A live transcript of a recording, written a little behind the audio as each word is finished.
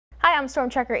I'm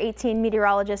Storm Checker 18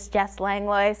 meteorologist Jess.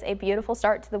 A beautiful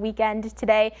start to the weekend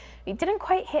today. We didn't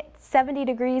quite hit 70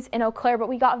 degrees in Eau Claire, but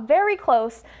we got very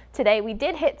close today. We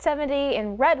did hit 70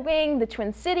 in Red Wing, the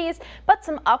Twin Cities, but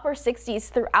some upper 60s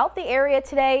throughout the area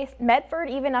today. Medford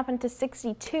even up into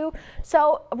 62.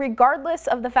 So regardless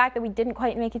of the fact that we didn't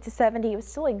quite make it to 70, it was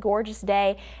still a gorgeous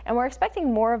day, and we're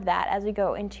expecting more of that as we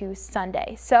go into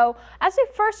Sunday. So as we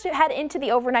first head into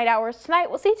the overnight hours tonight,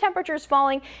 we'll see temperatures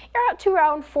falling out to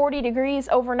around 40 degrees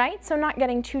overnight, so not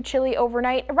getting too chilly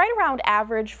overnight, right around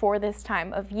average for this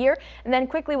time of year. And then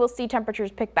quickly we'll see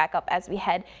temperatures pick back up as we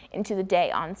head into the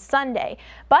day on Sunday.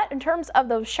 But in terms of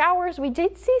those showers, we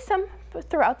did see some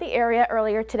throughout the area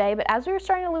earlier today, but as we were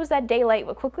starting to lose that daylight,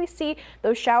 we'll quickly see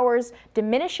those showers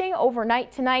diminishing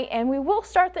overnight tonight, and we will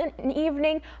start the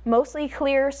evening mostly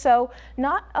clear, so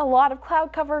not a lot of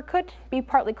cloud cover. Could be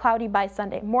partly cloudy by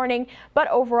Sunday morning, but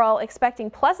overall expecting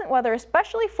pleasant weather,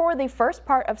 especially for the first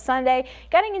part of Sunday.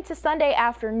 Getting into Sunday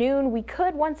afternoon, we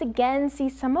could once again see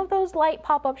some of those light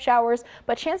pop-up showers,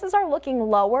 but chances are looking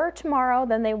lower tomorrow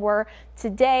than they were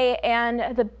today,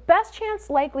 and the best chance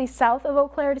likely south of Eau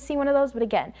Claire to see one of those. But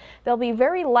again, they'll be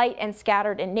very light and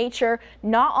scattered in nature.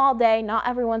 Not all day, not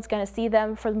everyone's going to see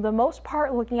them. For the most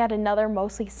part, looking at another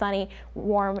mostly sunny,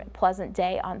 warm, pleasant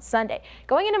day on Sunday.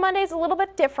 Going into Monday is a little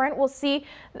bit different. We'll see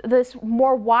this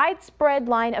more widespread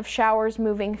line of showers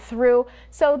moving through,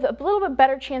 so a little bit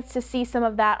better chance to see some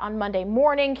of that on Monday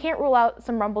morning. Can't rule out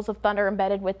some rumbles of thunder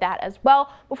embedded with that as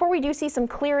well, before we do see some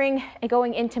clearing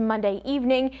going into Monday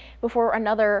evening, before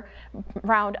another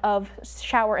round of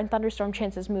shower and thunderstorm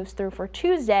chances moves through for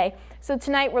Tuesday. So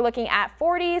tonight we're looking at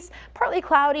 40s, partly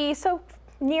cloudy, so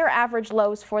near average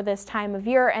lows for this time of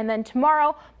year. And then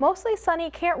tomorrow, mostly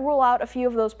sunny. Can't rule out a few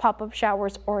of those pop-up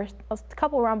showers or a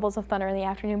couple rumbles of thunder in the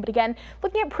afternoon. But again,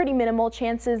 looking at pretty minimal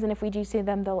chances, and if we do see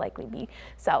them, they'll likely be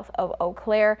south of Eau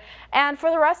Claire. And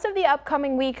for the rest of the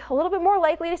upcoming week, a little bit more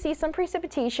likely to see some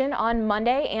precipitation on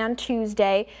Monday and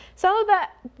Tuesday. Some of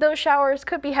those showers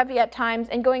could be heavy at times,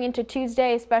 and going into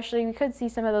Tuesday especially, we could see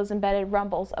some of those embedded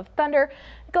rumbles of thunder.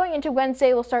 Going into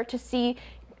Wednesday, we'll start to see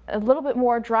a little bit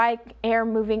more dry air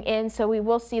moving in, so we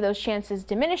will see those chances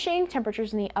diminishing.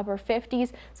 Temperatures in the upper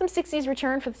 50s, some 60s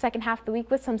return for the second half of the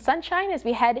week with some sunshine as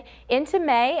we head into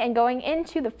May. And going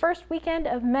into the first weekend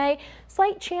of May,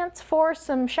 slight chance for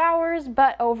some showers,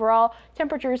 but overall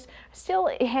temperatures still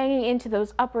hanging into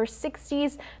those upper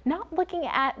 60s. Not looking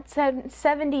at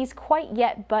 70s quite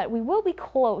yet, but we will be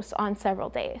close on several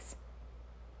days.